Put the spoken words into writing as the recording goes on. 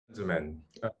gentlemen.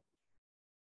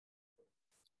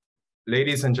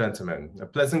 Ladies and gentlemen, a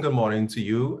pleasant good morning to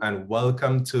you and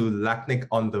welcome to LACNIC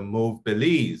on the Move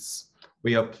Belize.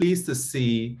 We are pleased to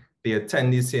see the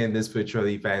attendees here in this virtual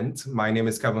event. My name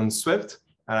is Kevin Swift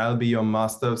and I'll be your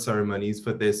Master of Ceremonies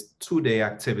for this two-day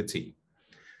activity.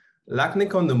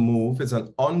 LACNIC on the Move is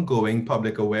an ongoing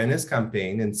public awareness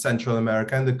campaign in Central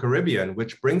America and the Caribbean,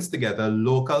 which brings together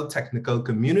local technical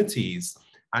communities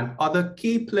and other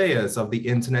key players of the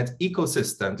internet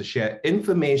ecosystem to share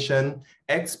information,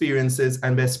 experiences,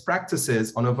 and best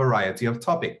practices on a variety of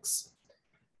topics.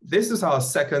 This is our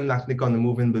second LACNIC on the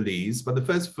Move in Belize, but the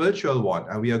first virtual one,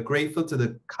 and we are grateful to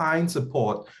the kind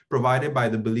support provided by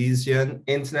the Belizean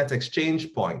Internet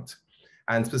Exchange Point,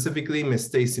 and specifically Ms.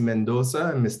 Stacy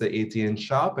Mendoza and Mr. Etienne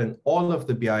Sharp and all of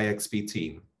the BIXP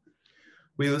team.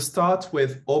 We will start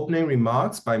with opening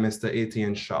remarks by Mr.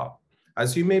 Etienne Sharp.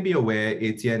 As you may be aware,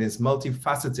 Etienne is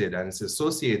multifaceted and is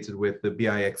associated with the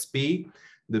BIXP,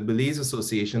 the Belize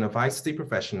Association of ICT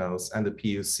Professionals, and the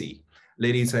PUC.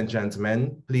 Ladies and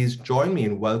gentlemen, please join me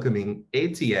in welcoming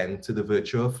Etienne to the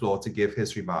virtual floor to give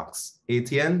his remarks.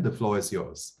 Etienne, the floor is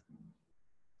yours.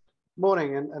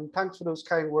 Morning, and thanks for those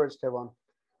kind words, Kevin.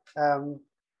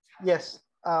 Yes,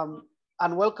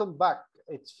 and welcome back.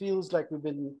 It feels like we've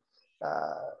been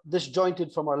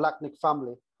disjointed from our LACNIC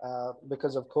family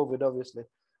because of COVID, obviously.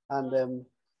 And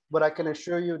but I can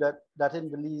assure you that in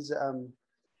Belize,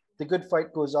 the good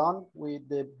fight goes on.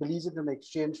 The Belize Internet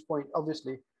Exchange Point,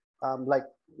 obviously, like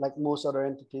most other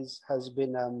entities, has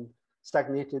been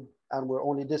stagnated, and we're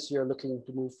only this year looking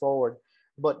to move forward.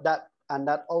 But that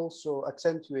also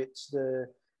accentuates the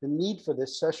need for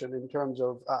this session in terms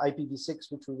of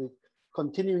IPv6, which we'll be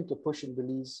continuing to push in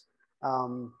Belize,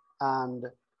 and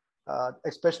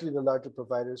especially the larger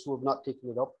providers who have not taken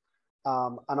it up.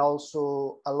 And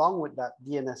also, along with that,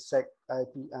 DNSSEC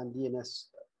IP and DNS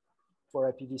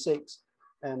for IPv6,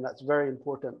 and that's very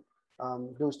important.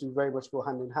 Those two very much go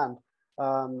hand in hand.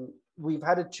 We've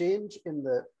had a change in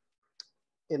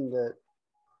the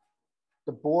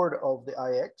board of the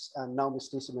IX, and now Ms.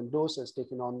 Stacy Mendoza has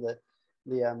taken on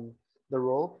the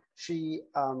role. She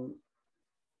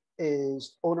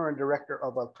is owner and director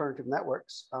of Alternative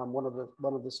Networks, one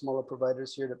of the smaller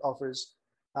providers here that offers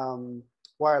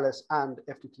wireless and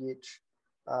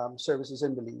FTTH services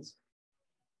in Belize.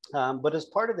 But as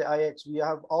part of the IX, we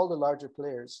have all the larger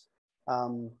players,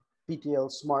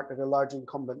 PTL, Smart, are the large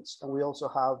incumbents, and we also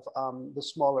have the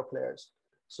smaller players.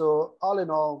 So all in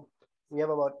all, we have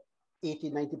about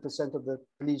 80–90% of the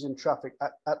Belizean traffic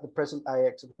at the present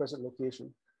IX, at the present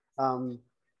location.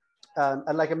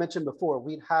 And like I mentioned before,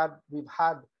 we've had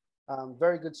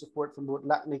very good support from both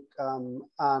LACNIC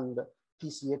and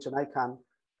PCH and ICANN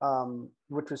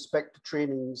with respect to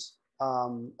trainings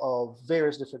of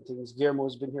various different things.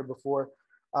 Guillermo's been here before,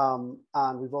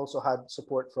 and we've also had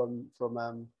support from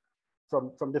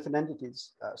different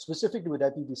entities, specifically with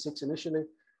IPv6 initially,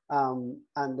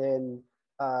 and then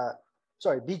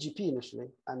BGP initially,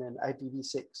 and then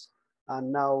IPv6.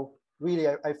 And now, really,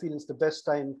 I feel it's the best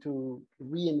time to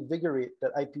reinvigorate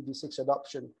that IPv6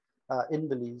 adoption in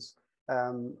Belize,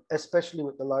 especially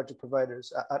with the larger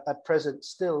providers. At present,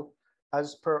 still,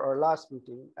 as per our last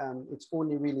meeting, it's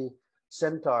only really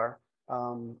Centaur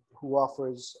who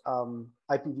offers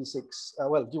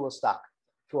IPv6, dual stack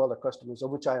to all the customers,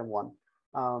 of which I am one.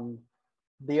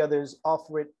 The others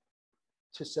offer it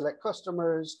to select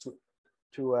customers, to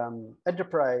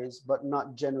enterprise, but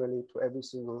not generally to every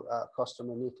single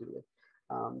customer natively.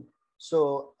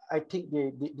 So I think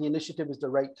the initiative is the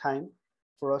right time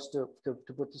for us to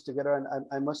put this together. And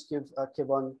I must give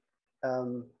Kevin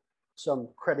some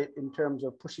credit in terms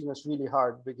of pushing us really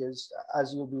hard, because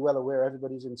as you'll be well aware,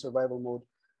 everybody's in survival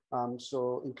mode.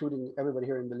 So including everybody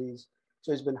here in Belize.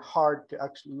 So it's been hard to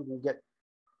actually even get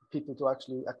people to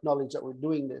actually acknowledge that we're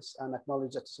doing this and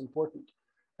acknowledge that it's important.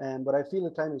 But I feel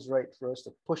the time is right for us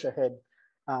to push ahead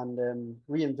and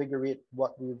reinvigorate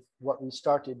what we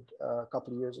started a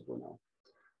couple of years ago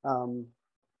now.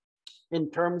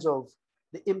 In terms of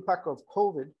the impact of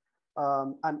COVID,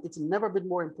 and it's never been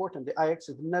more important. The IX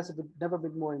has never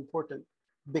been more important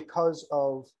because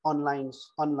of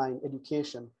online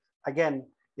education. Again,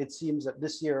 it seems that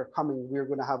this year coming, we're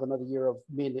going to have another year of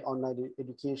mainly online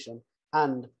education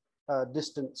and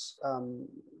distance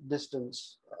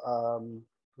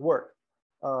work.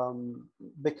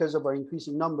 Because of our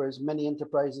increasing numbers, many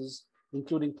enterprises,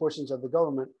 including portions of the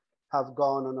government, have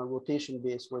gone on a rotation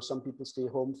base where some people stay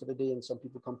home for the day and some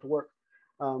people come to work.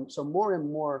 So more and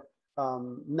more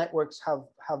networks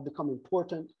have become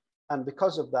important, and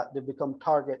because of that, they've become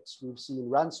targets. We've seen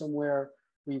ransomware,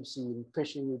 we've seen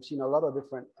phishing, we've seen a lot of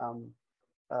different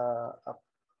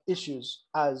issues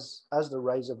as the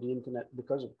rise of the internet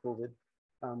because of COVID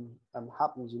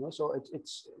happens. So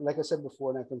it's like I said before,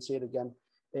 and I can say it again.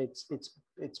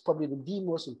 It's probably the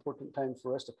most important time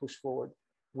for us to push forward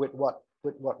with what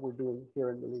we're doing here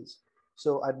in Belize.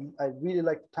 So I'd really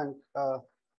like to thank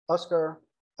Oscar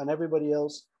and everybody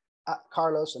else,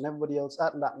 Carlos and everybody else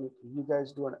at LACNIC. You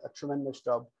guys doing a tremendous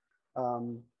job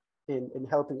in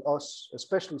helping us,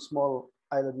 especially small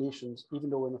island nations, even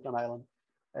though we're not an island,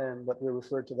 but we're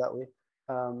referred to that way,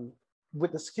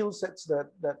 with the skill sets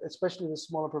that especially the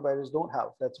smaller providers don't have.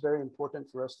 That's very important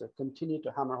for us to continue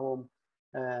to hammer home.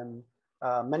 And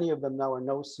many of them are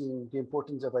now seeing the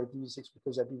importance of IPv6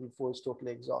 because IPv4 is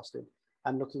totally exhausted,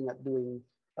 and looking at doing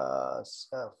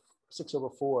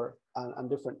 6/4 and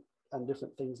different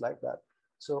things like that.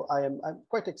 So I'm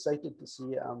quite excited to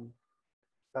see a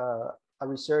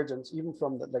resurgence, even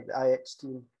from the IX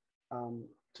team,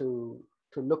 to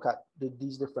look at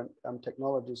these different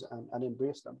technologies and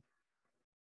embrace them.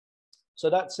 So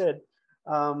that said,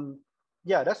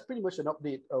 yeah, that's pretty much an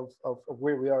update of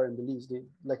where we are in Belize.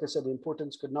 Like I said, the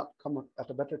importance could not come at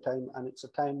a better time, and it's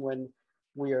a time when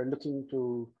we are looking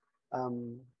to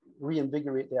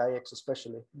reinvigorate the IX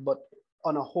especially, but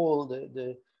on a whole,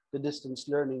 the distance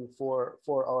learning for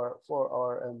our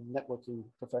networking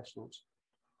professionals.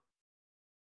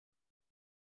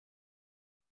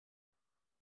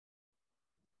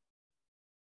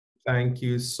 Thank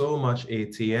you so much,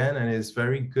 ATN, and it's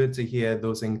very good to hear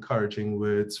those encouraging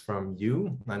words from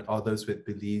you and others with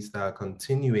Belize that are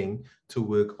continuing to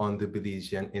work on the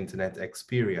Belizean internet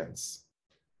experience.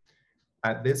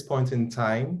 At this point in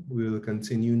time, we will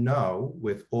continue now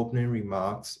with opening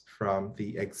remarks from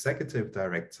the Executive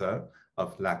Director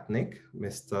of LACNIC,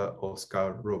 Mr.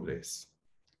 Oscar Robles.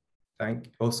 Thank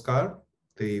you, Oscar.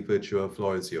 The virtual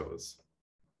floor is yours.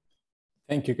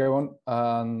 Thank you, Kevin,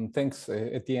 and thanks,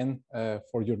 Etienne,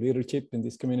 for your leadership in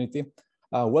this community.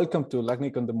 Welcome to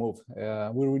LACNIC on the Move.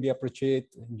 We really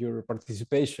appreciate your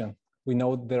participation. We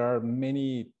know there are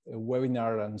many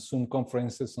webinar and Zoom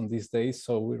conferences on these days,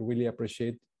 so we really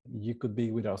appreciate you could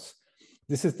be with us.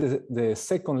 This is the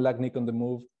second LACNIC on the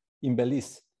Move in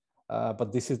Belize,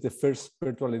 but this is the first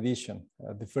virtual edition.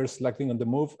 The first LACNIC on the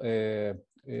Move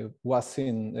was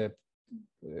in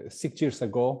 6 years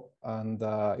ago, and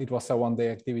it was a one-day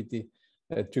activity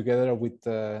together with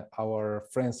our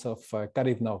friends of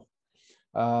Caribnou.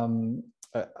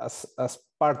 As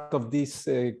part of this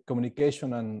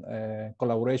communication and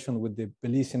collaboration with the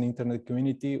Belizean internet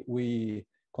community, we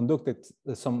conducted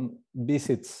some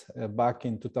visits back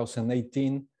in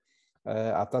 2018.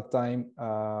 At that time,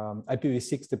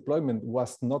 IPv6 deployment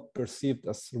was not perceived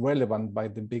as relevant by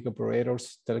the big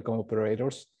operators, telecom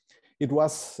operators. It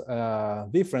was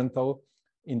different though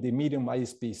in the medium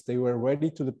ISPs. They were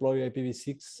ready to deploy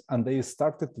IPv6 and they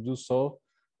started to do so.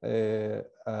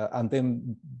 And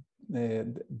then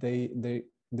they've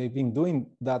been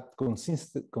doing that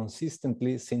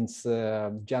consistently since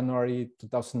January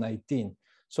 2019.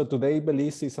 So today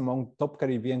Belize is among top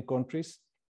Caribbean countries,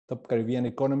 top Caribbean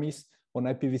economies on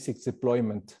IPv6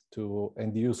 deployment to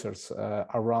end users,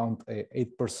 around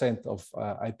 8% of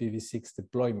IPv6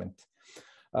 deployment.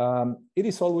 It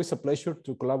is always a pleasure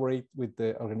to collaborate with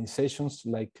the organizations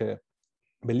like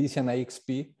Belizean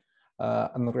IXP,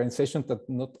 an organization that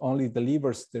not only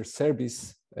delivers their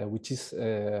service, which is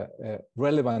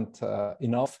relevant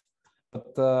enough,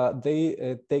 but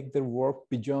they take their work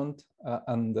beyond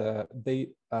and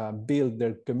they build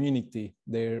their community,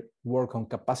 their work on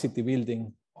capacity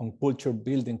building, on culture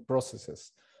building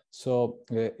processes. So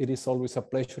it is always a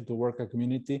pleasure to work a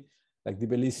community like the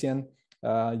Belizean.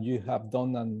 You have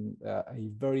done a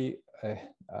very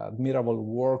admirable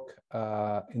work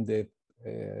in the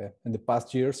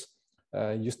past years.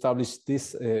 You established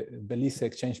this Belize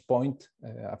Exchange Point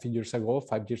a few years ago,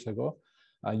 5 years ago.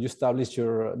 You established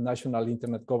your National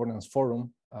Internet Governance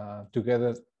Forum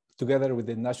together with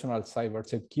the National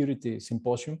Cybersecurity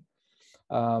Symposium.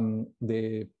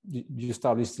 You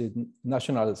established the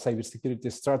National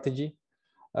Cybersecurity Strategy.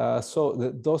 So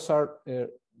those are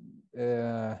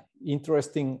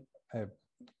interesting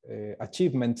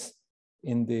achievements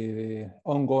in the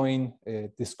ongoing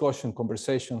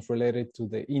conversations related to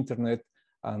the internet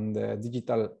and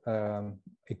digital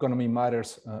economy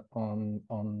matters on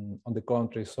the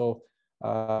country. So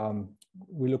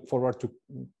we look forward to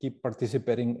keep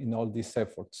participating in all these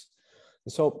efforts.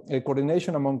 So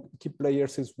coordination among key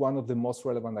players is one of the most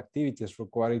relevant activities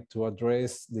required to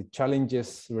address the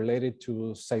challenges related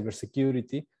to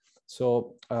cybersecurity.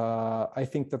 So I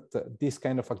think that these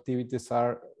kind of activities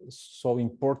are so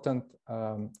important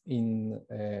in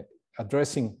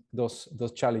addressing those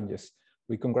challenges.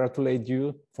 we congratulate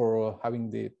you for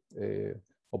having the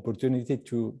opportunity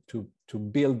to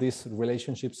build these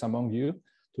relationships among you,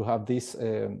 to have this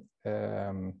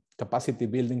capacity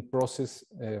building process,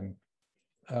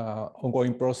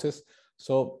 ongoing process.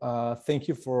 So thank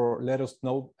you for letting us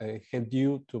know, help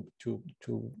you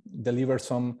to deliver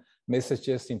some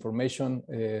messages, information.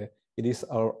 It is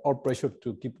our pleasure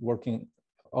to keep working,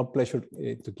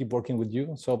 to keep working with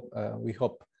you. So we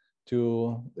hope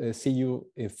to see you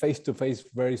face to face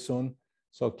very soon.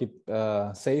 So keep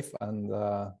safe, and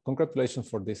congratulations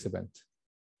for this event.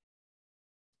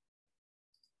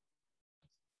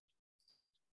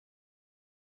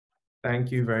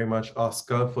 Thank you very much,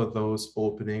 Oscar, for those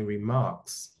opening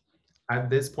remarks.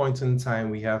 At this point in time,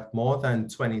 we have more than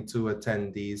 22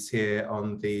 attendees here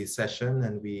on the session,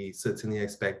 and we certainly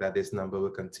expect that this number will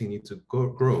continue to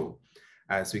grow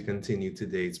as we continue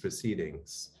today's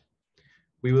proceedings.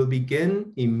 We will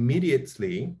begin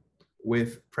immediately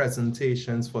with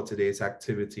presentations for today's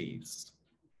activities.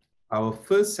 Our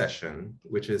first session,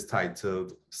 which is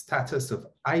titled Status of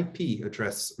IP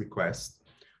Address Request,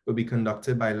 will be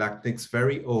conducted by LACNIC's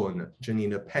very own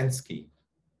Janina Pensky.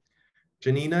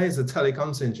 Janina is a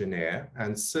telecoms engineer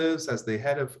and serves as the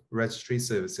head of registry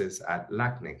services at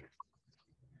LACNIC.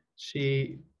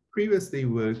 She previously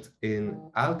worked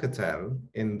in Alcatel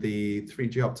in the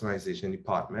 3G optimization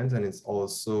department, and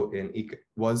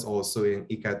was also in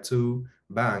Ikatu,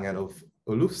 Bang, and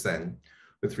Olufsen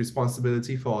with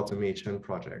responsibility for automation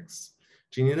projects.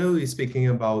 Janina will be speaking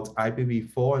about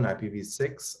IPv4 and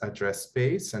IPv6 address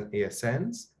space and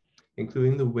ASNs,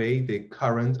 including the way the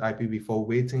current IPv4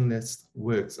 waiting list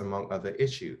works, among other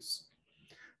issues.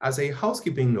 As a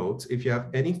housekeeping note, if you have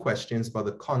any questions about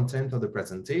the content of the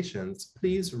presentations,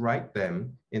 please write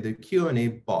them in the Q&A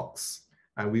box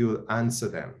and we will answer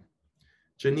them.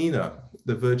 Janina,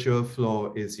 the virtual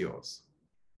floor is yours.